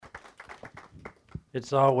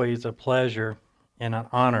It's always a pleasure and an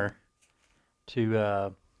honor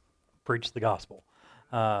to preach the gospel.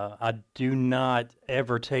 I do not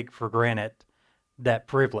ever take for granted that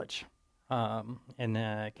privilege, and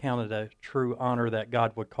count it a true honor that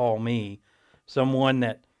God would call me, someone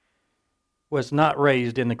that was not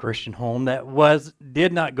raised in the Christian home, that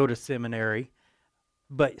did not go to seminary,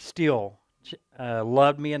 but still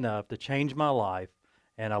loved me enough to change my life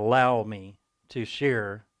and allow me to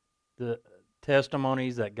share the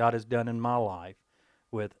testimonies that God has done in my life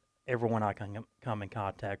with everyone I can come in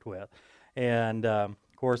contact with. And of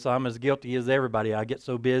course, I'm as guilty as everybody. I get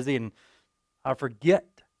so busy and I forget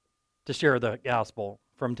to share the gospel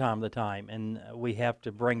from time to time, and we have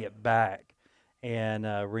to bring it back and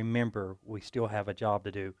remember we still have a job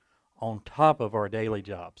to do on top of our daily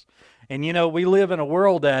jobs. And you know, we live in a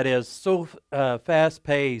world that is so fast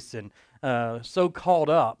paced and so caught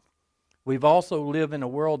up. We've also lived in a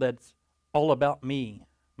world that's all about me,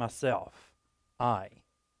 myself, I,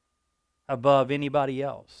 above anybody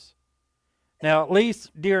else. Now, at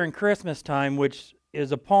least during Christmas time, which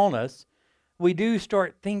is upon us, we do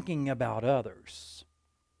start thinking about others.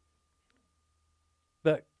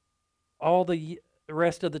 But all the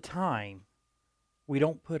rest of the time, we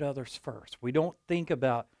don't put others first. We don't think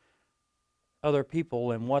about other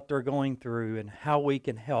people and what they're going through and how we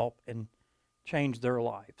can help and change their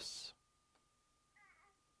lives.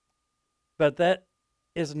 But that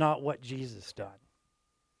is not what Jesus done.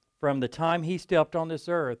 From the time he stepped on this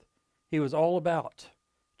earth, he was all about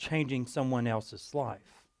changing someone else's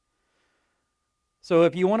life. So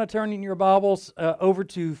if you want to turn in your Bibles over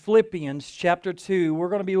to Philippians chapter 2, we're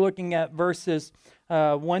going to be looking at verses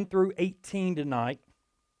 1 through 18 tonight.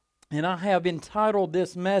 And I have entitled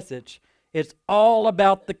this message, It's All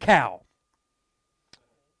About the Cow.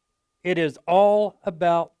 It is all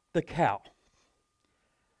about the cow.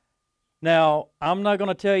 Now, I'm not going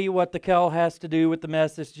to tell you what the cow has to do with the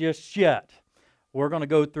message just yet. We're going to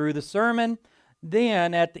go through the sermon.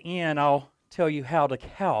 Then at the end, I'll tell you how the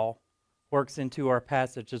cow works into our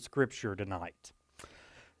passage of Scripture tonight.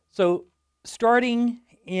 So, starting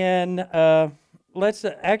in, let's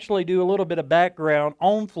actually do a little bit of background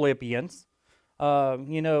on Philippians.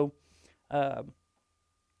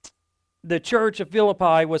 The church of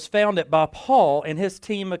Philippi was founded by Paul and his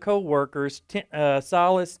team of co-workers,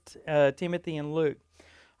 Silas, Timothy, and Luke,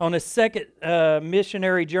 on a second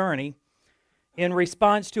missionary journey in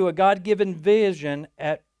response to a God-given vision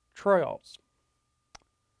at Troas.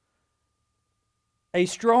 A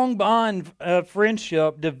strong bond of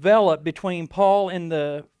friendship developed between Paul and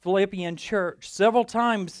the Philippian church. Several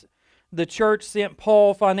times the church sent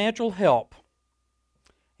Paul financial help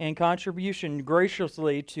and contribution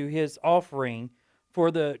graciously to his offering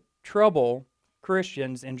for the troubled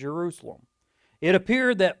Christians in Jerusalem. It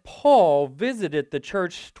appeared that Paul visited the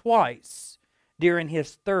church twice during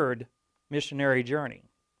his third missionary journey.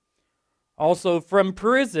 Also from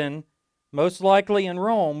prison, most likely in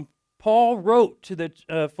Rome, Paul wrote to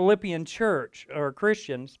the Philippian church, or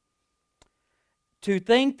Christians, to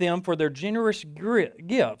thank them for their generous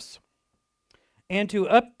gifts and to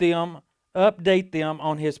update them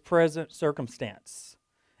on his present circumstance.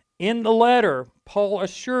 In the letter, Paul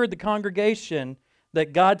assured the congregation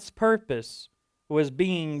that God's purpose was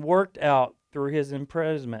being worked out through his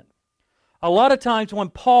imprisonment. A lot of times when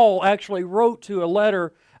Paul actually wrote to a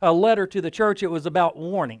letter to the church, it was about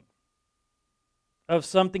warning of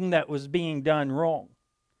something that was being done wrong.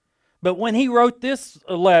 But when he wrote this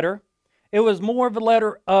letter, it was more of a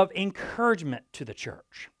letter of encouragement to the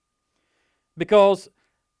church, because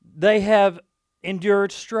they have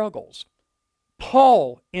endured struggles.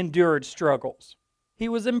 Paul endured struggles. He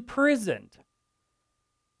was imprisoned.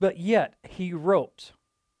 But yet he wrote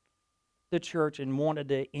the church and wanted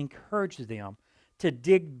to encourage them to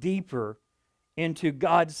dig deeper into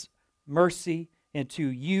God's mercy, into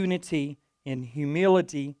unity and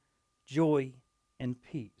humility, joy, and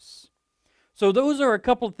peace. So those are a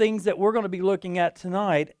couple of things that we're going to be looking at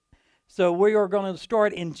tonight. So we are going to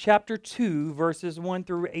start in chapter 2, verses 1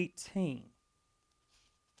 through 18.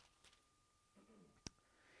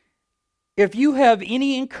 If you have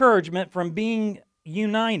any encouragement from being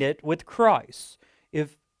united with Christ,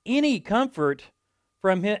 if any comfort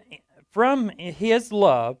from His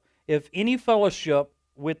love, if any fellowship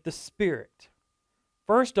with the Spirit.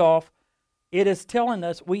 First off, it is telling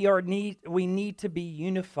us we need to be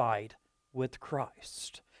unified with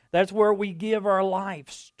Christ. That's where we give our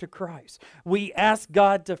lives to Christ. We ask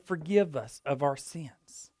God to forgive us of our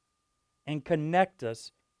sins and connect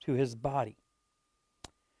us to His body.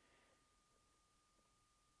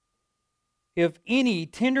 If any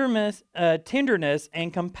tenderness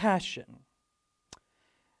and compassion,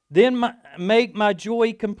 Then make my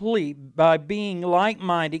joy complete by being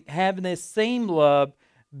like-minded, having the same love,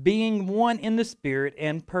 being one in the spirit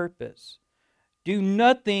and purpose. Do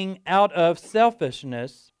nothing out of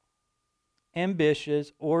selfishness,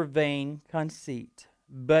 ambitious, or vain conceit,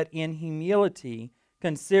 but in humility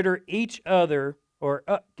consider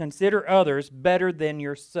consider others better than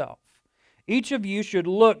yourself. Each of you should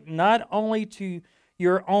look not only to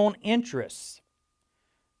your own interests,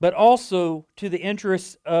 but also to the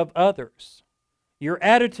interests of others. Your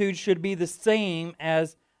attitude should be the same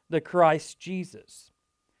as the Christ Jesus,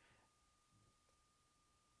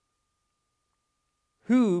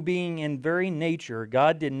 who, being in very nature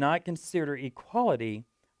God, did not consider equality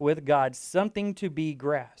with God something to be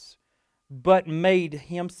grasped, but made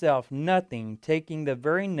himself nothing, taking the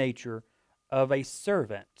very nature of a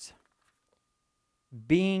servant,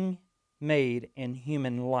 being made in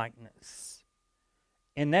human likeness.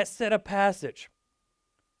 In that set of passage,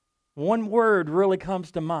 one word really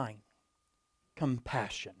comes to mind: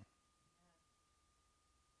 compassion.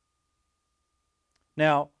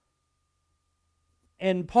 Now,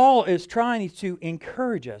 and Paul is trying to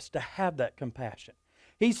encourage us to have that compassion.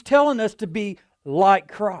 He's telling us to be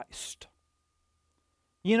like Christ.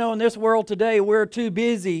 You know, in this world today, we're too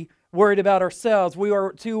busy worried about ourselves. We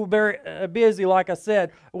are too very busy, like I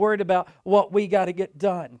said, worried about what we got to get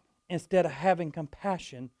done instead of having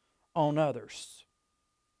compassion on others.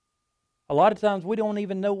 A lot of times we don't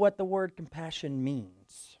even know what the word compassion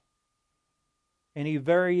means. And he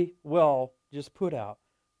very well just put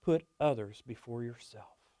others before yourself.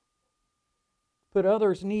 Put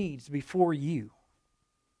others' needs before you.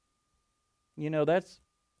 You know, that's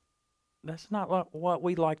not what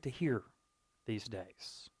we like to hear these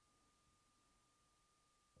days.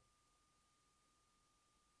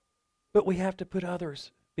 But we have to put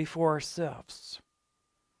others before ourselves.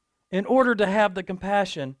 In order to have the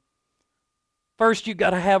compassion, first you've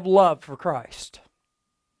got to have love for Christ.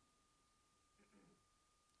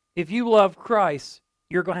 If you love Christ,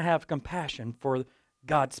 you're going to have compassion for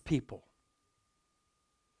God's people.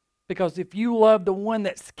 Because if you love the one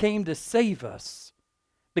that came to save us,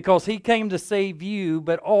 because he came to save you,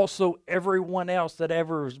 but also everyone else that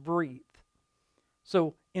ever has breathed.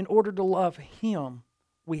 So in order to love him,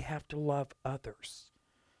 we have to love others.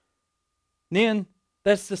 Then,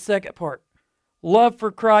 that's the second part. Love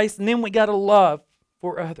for Christ, and then we got to love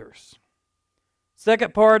for others.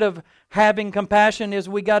 Second part of having compassion is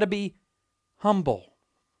we got to be humble.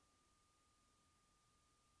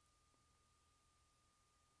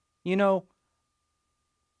 You know,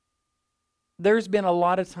 there's been a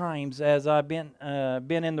lot of times as I've been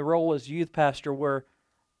in the role as youth pastor where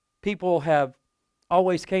people have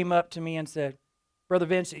always came up to me and said, Brother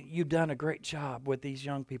Vincent, you've done a great job with these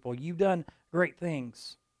young people. You've done great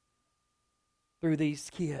things through these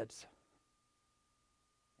kids.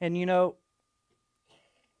 And you know,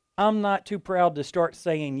 I'm not too proud to start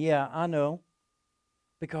saying, yeah, I know,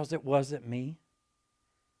 because it wasn't me.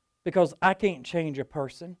 Because I can't change a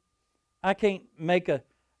person. I can't make a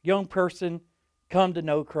young person come to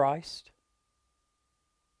know Christ.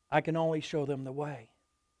 I can only show them the way.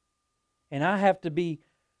 And I have to be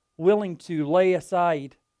willing to lay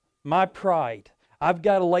aside my pride. I've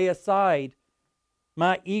got to lay aside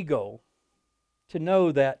my ego to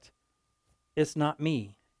know that it's not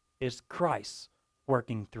me, it's Christ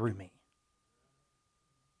working through me.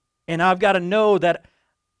 And I've got to know that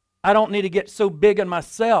I don't need to get so big on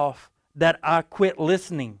myself that I quit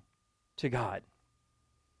listening to God.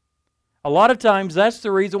 A lot of times that's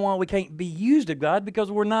the reason why we can't be used of God,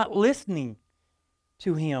 because we're not listening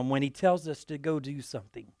to him when he tells us to go do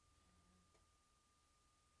something.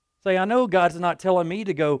 Say, I know God's not telling me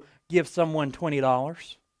to go give someone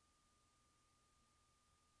 $20.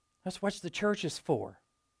 That's what the church is for.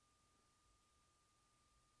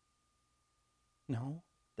 No,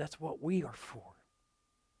 that's what we are for.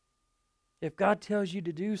 If God tells you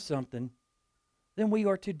to do something, then we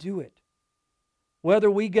are to do it.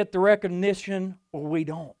 Whether we get the recognition or we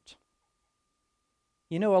don't.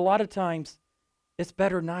 You know, a lot of times, it's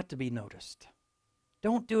better not to be noticed.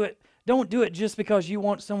 Don't do it. Don't do it just because you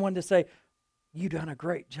want someone to say, you've done a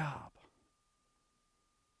great job.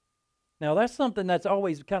 Now, that's something that's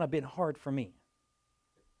always kind of been hard for me.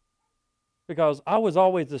 Because I was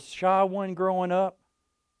always the shy one growing up.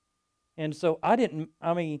 And so I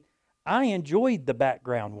enjoyed the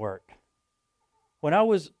background work. When I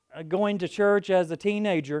was going to church as a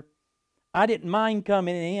teenager, I didn't mind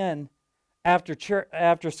coming in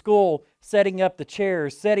after school, setting up the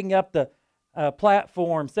chairs, setting up the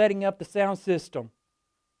platform, setting up the sound system,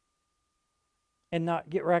 and not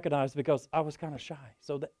get recognized because I was kind of shy.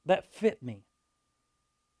 So that fit me.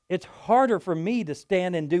 it's harder for me to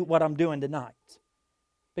stand and do what I'm doing tonight,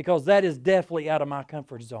 because that is definitely out of my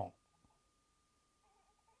comfort zone.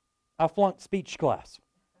 I flunked speech class.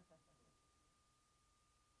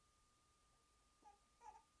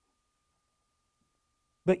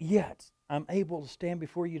 But yet, I'm able to stand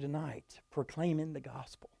before you tonight proclaiming the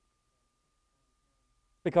gospel.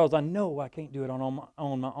 Because I know I can't do it on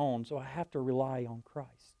my own, so I have to rely on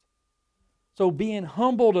Christ. So being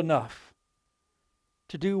humbled enough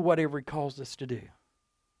to do whatever He calls us to do.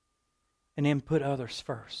 And then put others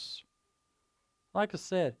first. Like I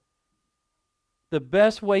said, the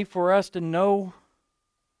best way for us to know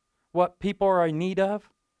what people are in need of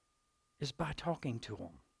is by talking to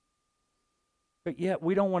them. But yet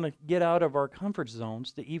we don't want to get out of our comfort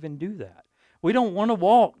zones to even do that. We don't want to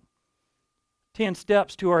walk 10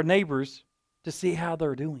 steps to our neighbors to see how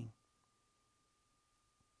they're doing,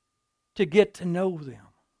 to get to know them.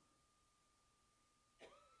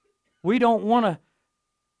 We don't want to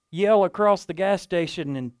yell across the gas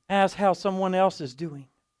station and ask how someone else is doing.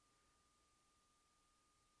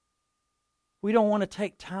 We don't want to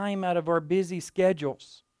take time out of our busy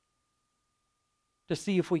schedules to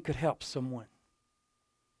see if we could help someone,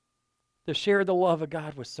 to share the love of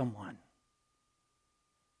God with someone.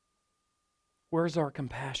 Where's our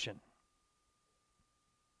compassion?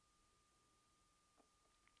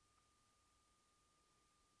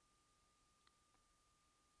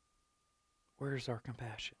 Where's our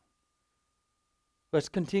compassion? Let's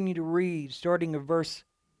continue to read, starting at verse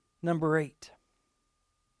number 8.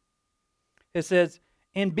 It says,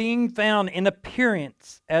 "And being found in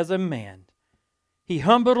appearance as a man, He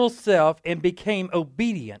humbled Himself and became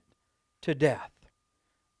obedient to death,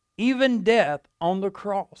 even death on the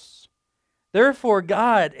cross. Therefore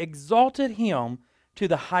God exalted Him to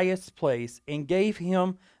the highest place and gave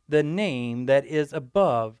Him the name that is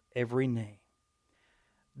above every name,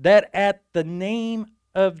 that at the name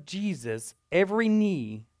of Jesus every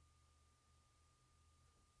knee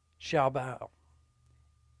shall bow,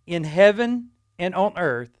 in heaven and on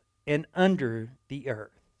earth and under the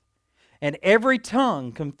earth, and every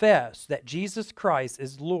tongue confess that Jesus Christ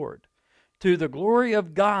is Lord, to the glory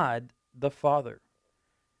of God the Father.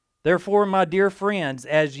 Therefore, my dear friends,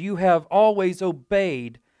 as you have always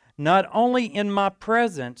obeyed, not only in my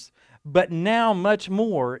presence, but now much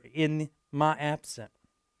more in my absence,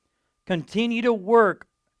 continue to work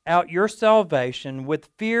out your salvation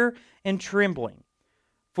with fear and trembling.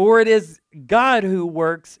 For it is God who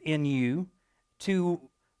works in you to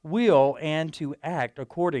will and to act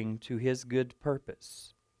according to His good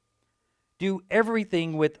purpose. Do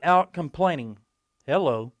everything without complaining."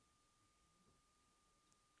 Hello.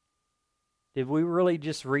 Did we really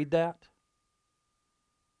just read that?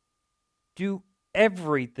 Do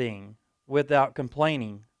everything without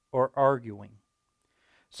complaining or arguing,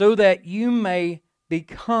 so that you may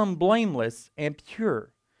become blameless and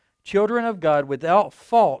pure, children of God without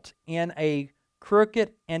fault in a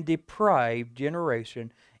crooked and depraved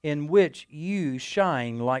generation, in which you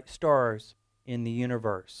shine like stars in the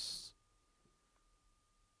universe.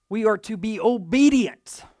 We are to be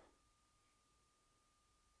obedient.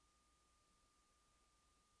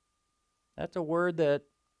 That's a word that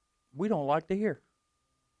we don't like to hear.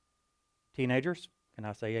 Teenagers, can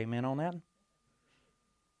I say amen on that?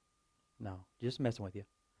 No, just messing with you.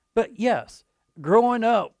 But yes, growing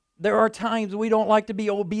up, there are times we don't like to be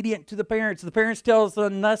obedient to the parents. The parents tell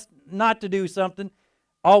us not to do something.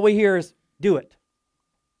 All we hear is, do it.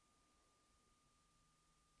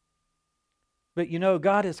 But you know,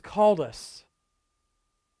 God has called us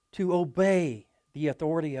to obey the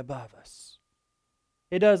authority above us.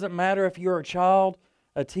 It doesn't matter if you're a child,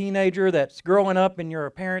 a teenager that's growing up in your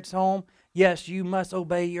parents' home. Yes, you must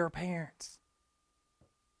obey your parents.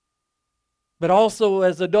 But also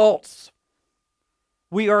as adults,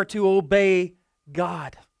 we are to obey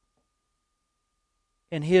God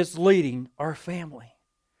and His leading our family.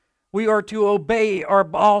 We are to obey our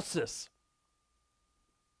bosses.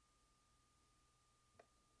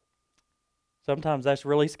 Sometimes that's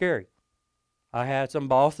really scary. I had some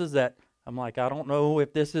bosses that I'm like, I don't know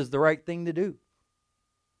if this is the right thing to do.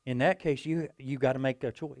 In that case, you got to make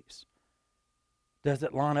a choice. Does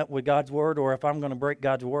it line up with God's Word? Or if I'm going to break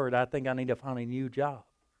God's Word, I think I need to find a new job.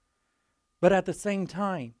 But at the same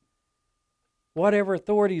time, whatever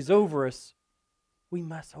authority is over us, we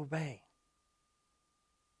must obey.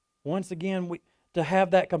 Once again, to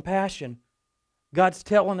have that compassion, God's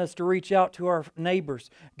telling us to reach out to our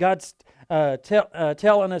neighbors. God's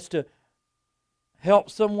telling us to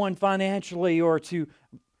help someone financially or to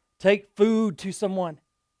take food to someone.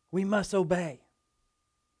 We must obey.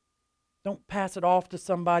 Don't pass it off to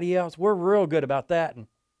somebody else. We're real good about that. And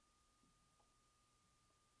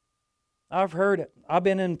I've heard it. I've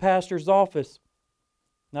been in pastor's office,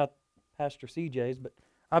 not Pastor CJ's, but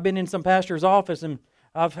I've been in some pastor's office, and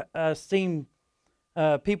I've seen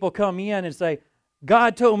people come in and say,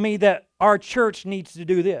 God told me that our church needs to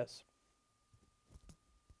do this.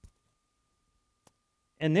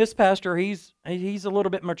 And this pastor, he's a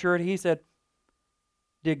little bit mature. He said,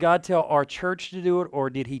 did God tell our church to do it,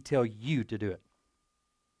 or did He tell you to do it?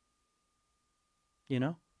 You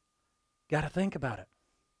know? Got to think about it.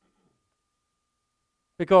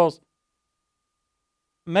 Because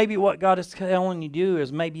maybe what God is telling you to do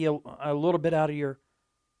is maybe a little bit out of your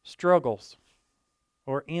struggles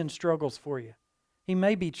or in struggles for you. He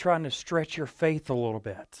may be trying to stretch your faith a little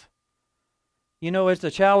bit. You know, it's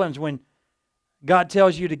a challenge when God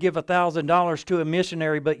tells you to give $1,000 to a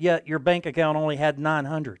missionary, but yet your bank account only had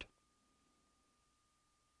 $900.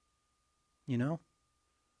 You know?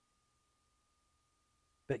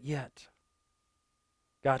 But yet,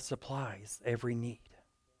 God supplies every need.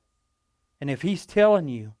 And if He's telling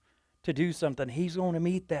you to do something, He's going to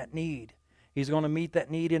meet that need. He's going to meet that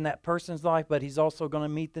need in that person's life, but He's also going to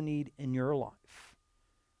meet the need in your life,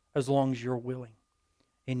 as long as you're willing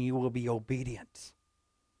and you will be obedient.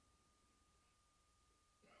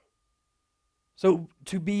 So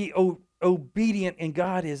to be obedient in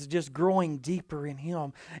God is just growing deeper in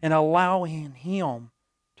Him and allowing Him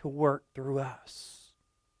to work through us.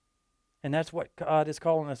 And that's what God is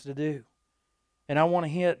calling us to do. And I want to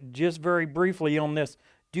hit just very briefly on this.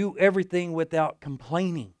 Do everything without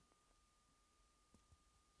complaining.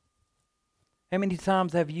 How many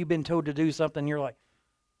times have you been told to do something and you're like,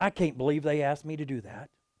 I can't believe they asked me to do that?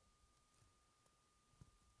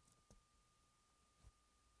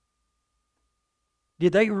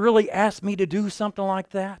 Did they really ask me to do something like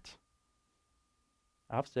that?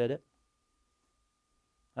 I've said it.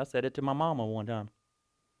 I said it to my mama one time.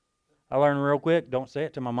 I learned real quick, don't say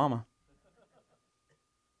it to my mama.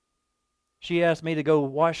 She asked me to go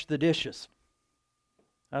wash the dishes.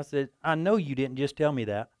 I said, I know you didn't just tell me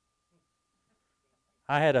that.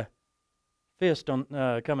 I had a fist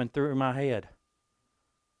coming through my head.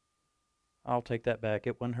 I'll take that back.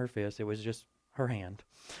 It wasn't her fist. It was just her hand.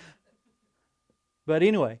 But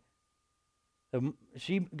anyway,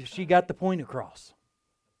 she got the point across.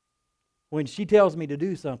 When she tells me to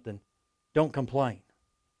do something, don't complain.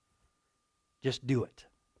 Just do it.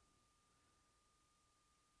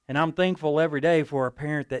 And I'm thankful every day for a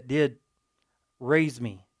parent that did raise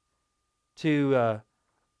me to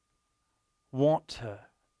want to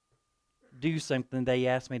do something they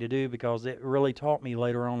asked me to do, because it really taught me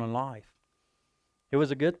later on in life. It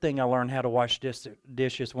was a good thing I learned how to wash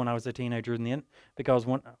dishes when I was a teenager, and then because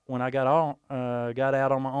when I got out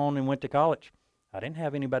on my own and went to college, I didn't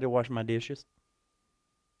have anybody to wash my dishes,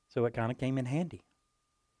 so it kind of came in handy.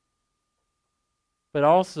 But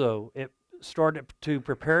also, it started to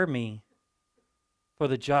prepare me for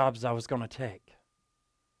the jobs I was going to take.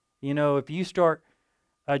 You know, if you start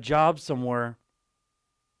a job somewhere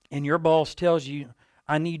and your boss tells you,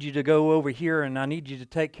 I need you to go over here and I need you to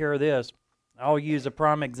take care of this. I'll use a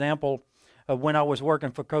prime example of when I was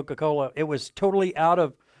working for Coca-Cola. It was totally out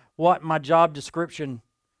of what my job description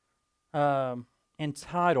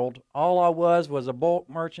entitled. All I was a bulk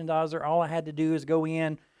merchandiser. All I had to do is go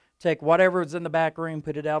in, take whatever was in the back room,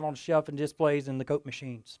 put it out on the shelf and displays in the Coke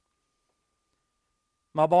machines.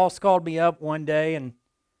 My boss called me up one day and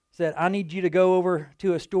said, I need you to go over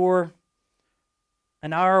to a store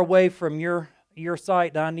an hour away from your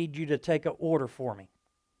site, and I need you to take an order for me.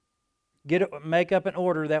 Make up an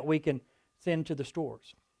order that we can send to the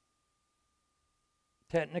stores.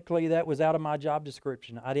 Technically, that was out of my job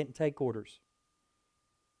description. I didn't take orders.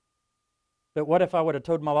 But what if I would have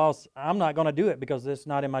told my boss, I'm not going to do it because it's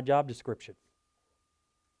not in my job description?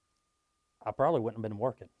 I probably wouldn't have been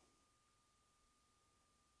working.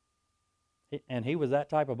 And he was that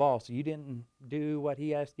type of boss. You didn't do what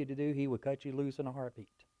he asked you to do, he would cut you loose in a heartbeat.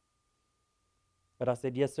 But I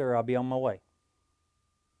said, yes, sir, I'll be on my way.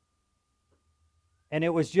 And it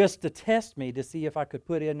was just to test me to see if I could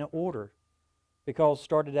put in an order. Because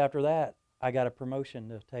started after that, I got a promotion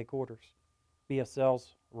to take orders, be a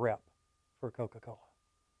sales rep for Coca-Cola.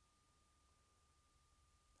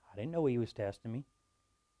 I didn't know he was testing me.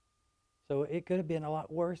 So it could have been a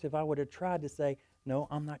lot worse if I would have tried to say, no,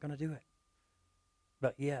 I'm not going to do it.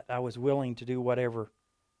 But yet I was willing to do whatever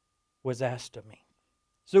was asked of me.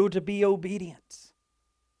 So to be obedient.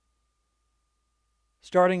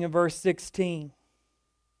 Starting in verse 16.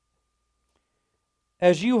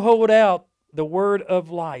 As you hold out the word of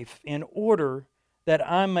life in order that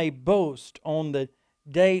I may boast on the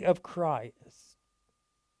day of Christ.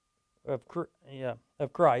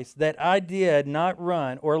 of Christ, that I did not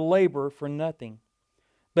run or labor for nothing.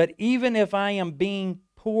 But even if I am being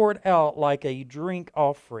poured out like a drink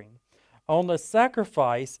offering on the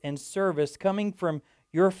sacrifice and service coming from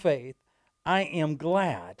your faith, I am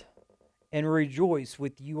glad and rejoice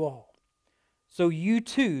with you all. So you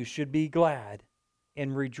too should be glad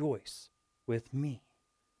and rejoice with me.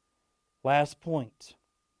 Last point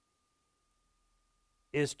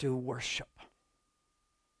is to worship.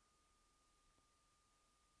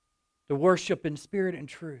 To worship in spirit and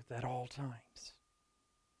truth at all times.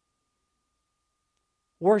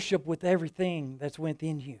 Worship with everything that's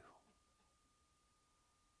within you.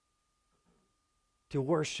 To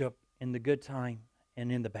worship in the good time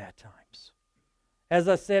and in the bad times. As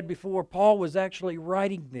I said before, Paul was actually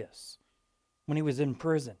writing this when he was in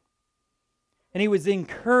prison. And he was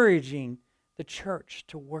encouraging the church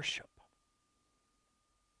to worship.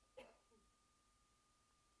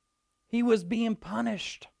 He was being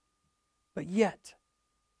punished, but yet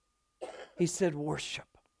he said worship.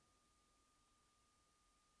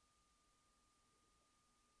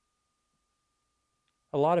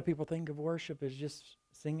 A lot of people think of worship as just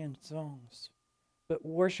singing songs, but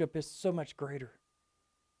worship is so much greater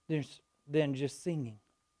than just singing.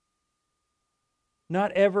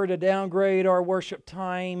 Not ever to downgrade our worship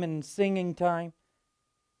time and singing time,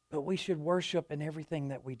 but we should worship in everything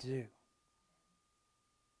that we do.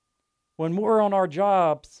 When we're on our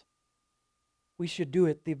jobs, we should do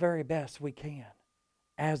it the very best we can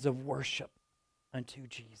as of worship unto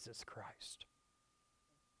Jesus Christ.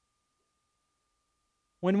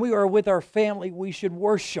 When we are with our family, we should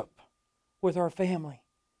worship with our family.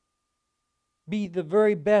 Be the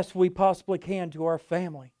very best we possibly can to our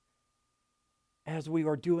family as we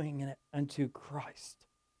are doing it unto Christ.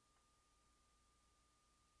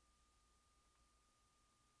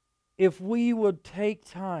 If we would take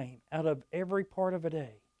time out of every part of a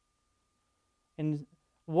day, and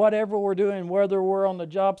whatever we're doing, whether we're on the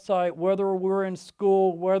job site, whether we're in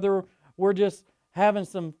school, whether we're just having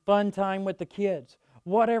some fun time with the kids,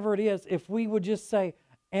 whatever it is, if we would just say,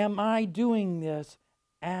 am I doing this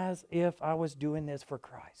as if I was doing this for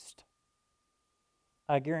Christ?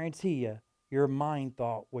 I guarantee you, your mind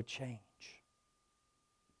thought would change.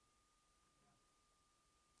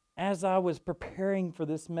 As I was preparing for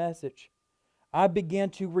this message, I began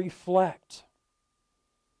to reflect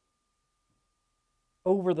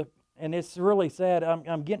over and it's really sad,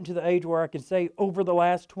 I'm getting to the age where I can say over the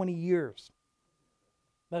last 20 years.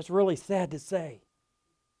 That's really sad to say.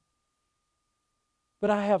 But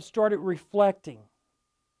I have started reflecting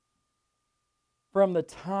from the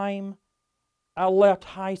time I left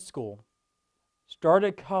high school,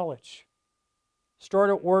 started college,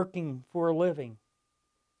 started working for a living,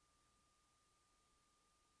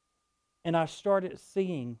 and I started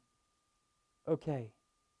seeing, okay,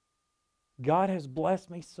 God has blessed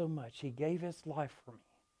me so much. He gave His life for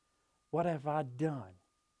me. What have I done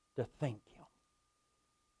to thank Him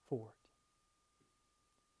for it?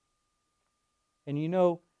 And you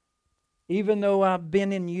know, even though I've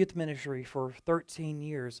been in youth ministry for 13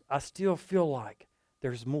 years, I still feel like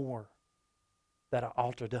there's more that I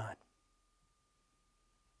ought to have done.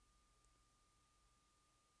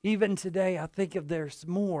 Even today, I think if there's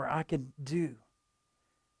more I can do.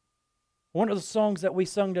 One of the songs that we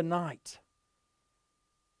sung tonight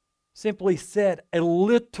simply said, a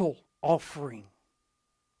little offering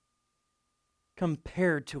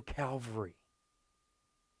compared to Calvary.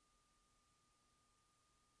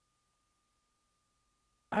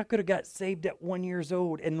 I could have got saved at 1 year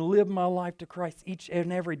old and lived my life to Christ each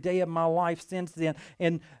and every day of my life since then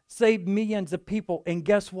and saved millions of people. And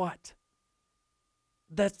guess what?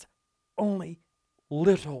 That's only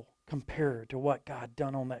little compared to what God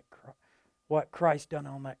done on that cross, what Christ done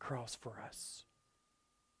on that cross for us.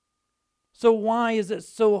 So why is it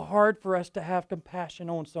so hard for us to have compassion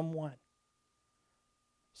on someone?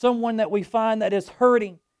 Someone that we find that is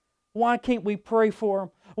hurting. Why can't we pray for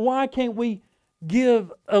them? Why can't we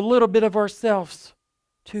give a little bit of ourselves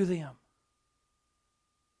to them?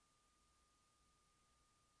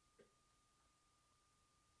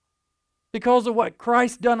 Because of what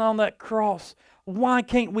Christ done on that cross, why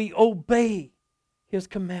can't we obey His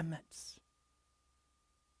commandments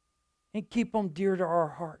and keep them dear to our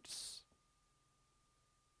hearts?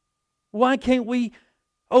 Why can't we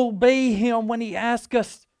obey Him when He asks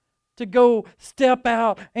us to go step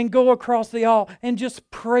out and go across the aisle and just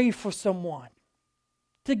pray for someone?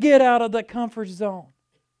 To get out of the comfort zone.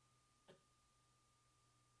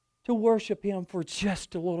 To worship Him for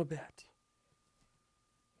just a little bit.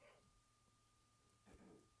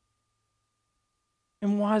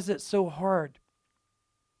 And why is it so hard?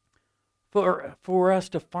 for us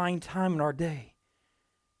to find time in our day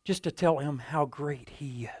just to tell Him how great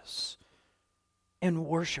He is and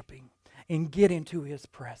worship Him and get into His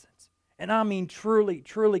presence. And I mean truly,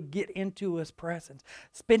 truly get into His presence.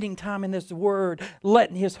 Spending time in His Word,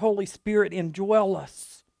 letting His Holy Spirit indwell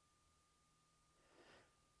us.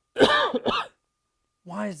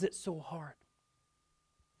 Why is it so hard?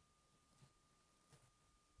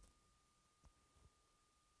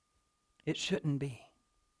 It shouldn't be.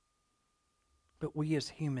 But we as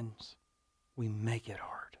humans, we make it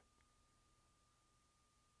hard.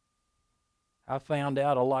 I found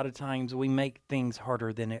out a lot of times we make things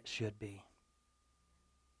harder than it should be.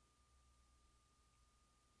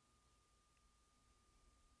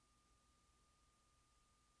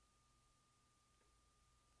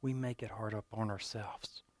 We make it hard up on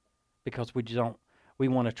ourselves because we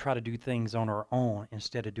want to try to do things on our own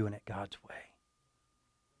instead of doing it God's way.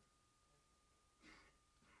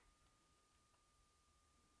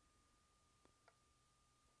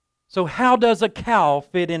 So how does a cow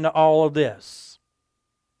fit into all of this?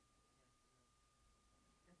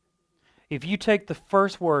 If you take the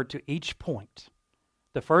first word to each point,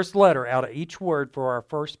 the first letter out of each word for our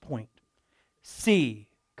first point, C,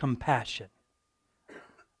 compassion.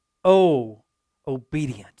 O,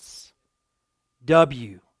 obedience.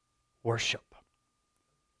 W, worship.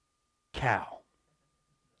 Cow.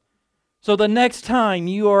 So the next time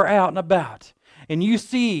you are out and about and you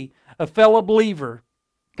see a fellow believer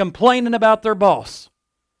complaining about their boss,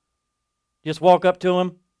 just walk up to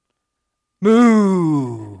him,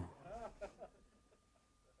 moo.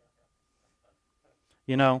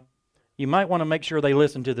 You know, you might want to make sure they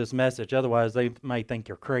listen to this message, otherwise they may think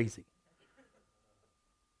you're crazy.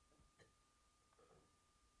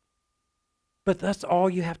 But that's all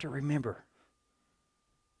you have to remember,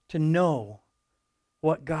 to know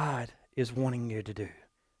what God is wanting you to do.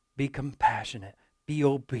 Be compassionate, be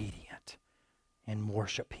obedient, and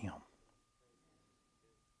worship Him.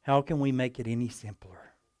 How can we make it any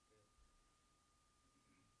simpler?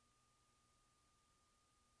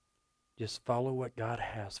 Just follow what God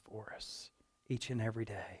has for us each and every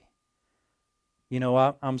day. You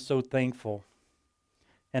know, I'm so thankful,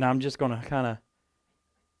 and I'm just going to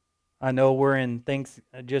I know we're I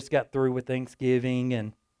just got through with Thanksgiving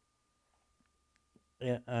and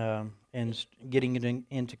getting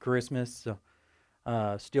into Christmas.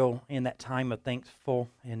 So still in that time of thankful,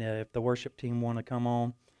 and if the worship team want to come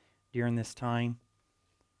on during this time.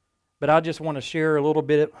 But I just want to share a little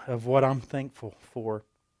bit of what I'm thankful for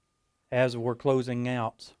as we're closing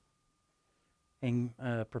out and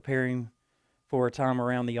preparing for a time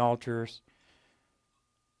around the altars.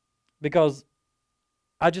 Because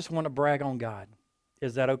I just want to brag on God.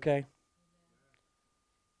 Is that okay?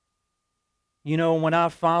 You know, when I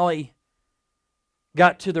finally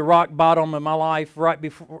got to the rock bottom of my life right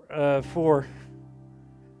before for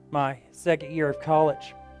my second year of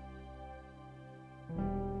college,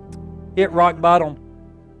 hit rock bottom,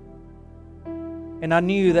 and I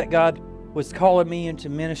knew that God was calling me into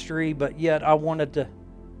ministry, but yet I wanted to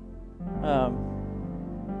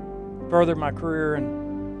further my career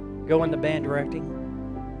and go into band directing.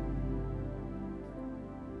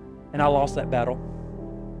 And I lost that battle.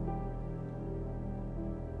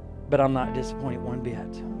 But I'm not disappointed one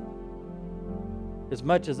bit. As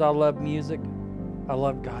much as I love music, I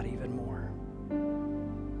love God even more.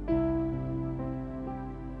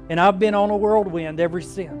 And I've been on a whirlwind ever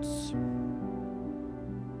since.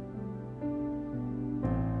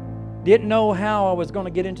 Didn't know how I was going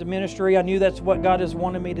to get into ministry. I knew that's what God has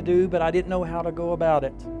wanted me to do, but I didn't know how to go about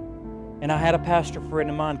it. And I had a pastor friend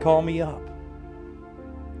of mine call me up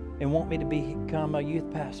and want me to become a youth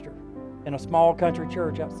pastor in a small country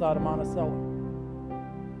church outside of Monticello.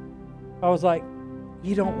 I was like,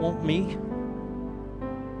 you don't want me?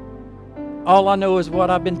 All I know is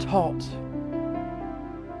what I've been taught.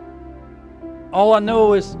 All I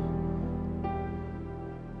know is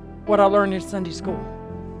what I learned in Sunday school.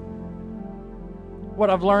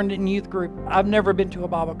 What I've learned in youth group. I've never been to a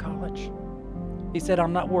Bible college. He said,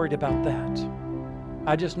 I'm not worried about that.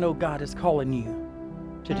 I just know God is calling you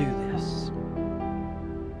to do this.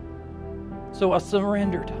 So I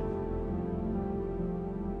surrendered.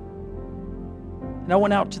 And I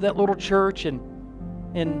went out to that little church, and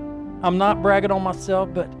I'm not bragging on myself,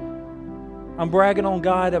 but I'm bragging on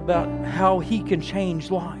God about how He can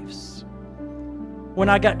change lives. When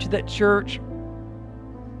I got to that church,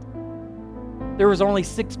 there was only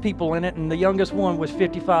 6 people in it, and the youngest one was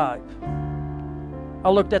 55. I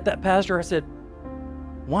looked at that pastor, I said,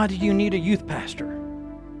 why do you need a youth pastor?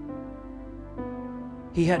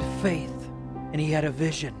 He had faith and he had a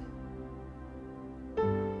vision.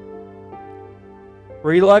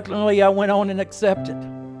 Reluctantly, I went on and accepted.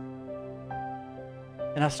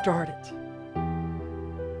 And I started.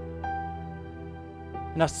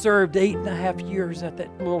 And I served 8.5 years at that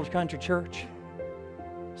little country church.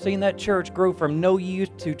 Seeing that church grow from no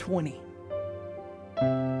youth to 20.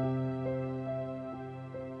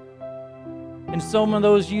 And some of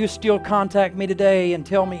those youth still contact me today and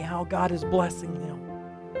tell me how God is blessing them.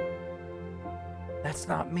 That's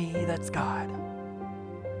not me, that's God.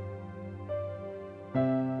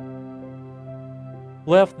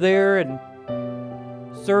 Left there and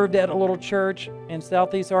served at a little church in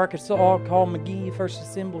Southeast Arkansas called McGee First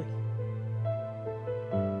Assembly.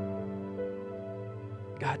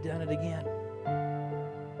 God done it again.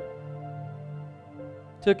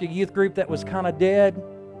 Took a youth group that was kind of dead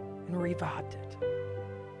and revived it.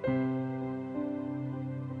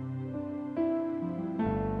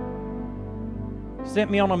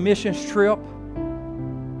 Sent me on a missions trip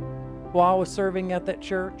while I was serving at that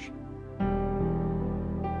church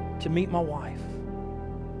to meet my wife.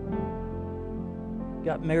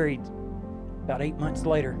 Got married about 8 months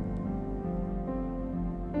later.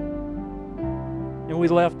 And we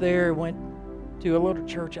left there and went to a little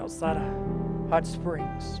church outside of Hot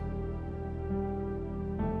Springs.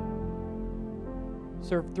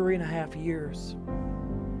 Served 3.5 years.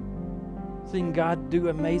 Seeing God do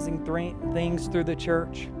amazing things through the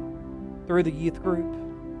church, through the youth group.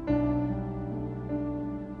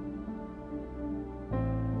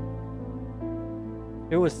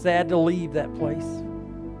 It was sad to leave that place.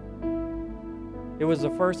 It was the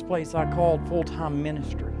first place I called full-time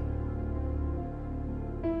ministry.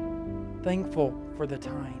 Thankful for the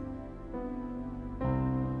time.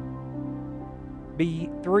 Be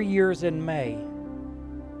 3 years in May,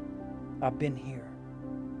 I've been here.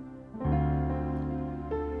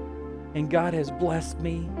 And God has blessed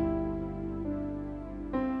me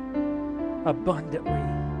abundantly.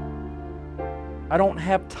 I don't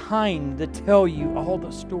have time to tell you all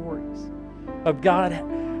the stories of God,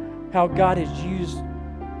 how God has used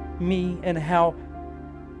me and how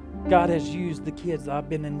God has used the kids I've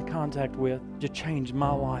been in contact with to change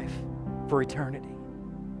my life for eternity.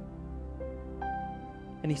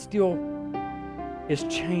 And He still is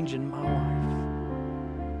changing my life.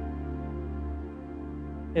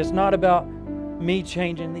 It's not about me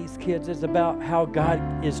changing these kids. It's about how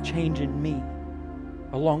God is changing me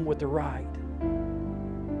along with the ride.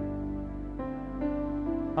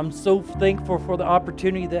 I'm so thankful for the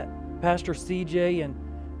opportunity that Pastor CJ and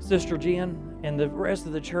Sister Jen and the rest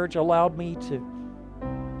of the church allowed me to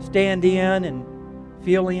stand in and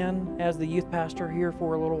fill in as the youth pastor here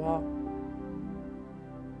for a little while.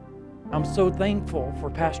 I'm so thankful for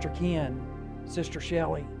Pastor Ken, Sister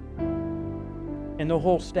Shelley, and the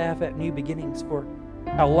whole staff at New Beginnings for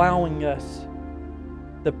allowing us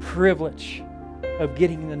the privilege of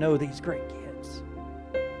getting to know these great kids.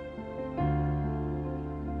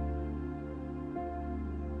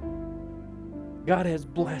 God has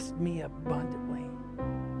blessed me abundantly.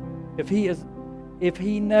 If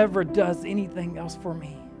He never does anything else for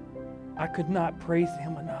me, I could not praise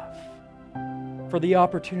Him enough for the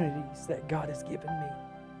opportunities that God has given me.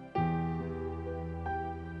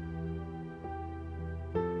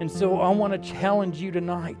 And so I want to challenge you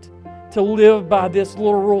tonight to live by this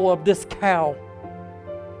little rule of this cow,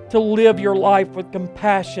 to live your life with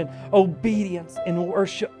compassion, obedience, and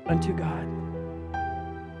worship unto God.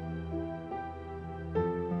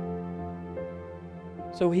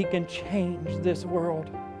 So He can change this world,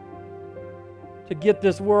 to get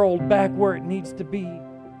this world back where it needs to be,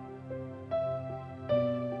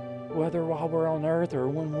 whether while we're on earth or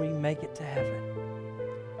when we make it to heaven.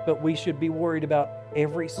 But we should be worried about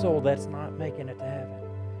every soul that's not making it to heaven.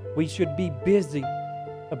 We should be busy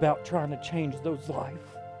about trying to change those lives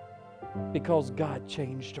because God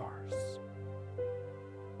changed ours.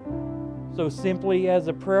 So simply as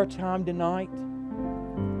a prayer time tonight,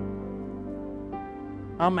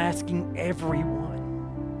 I'm asking everyone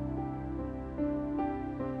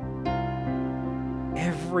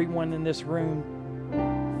in this room,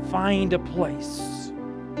 find a place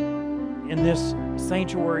in this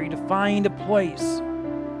sanctuary, to find a place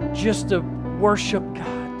just to worship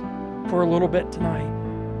God for a little bit tonight.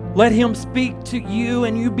 Let Him speak to you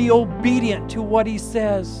and you be obedient to what He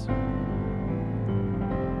says.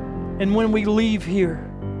 And when we leave here,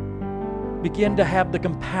 begin to have the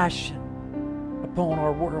compassion upon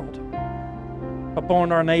our world,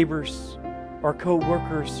 upon our neighbors, our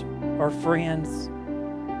co-workers, our friends,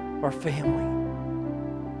 our family.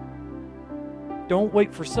 Don't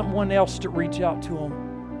wait for someone else to reach out to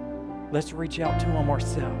them. Let's reach out to them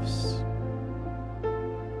ourselves.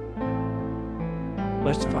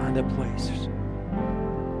 Let's find a place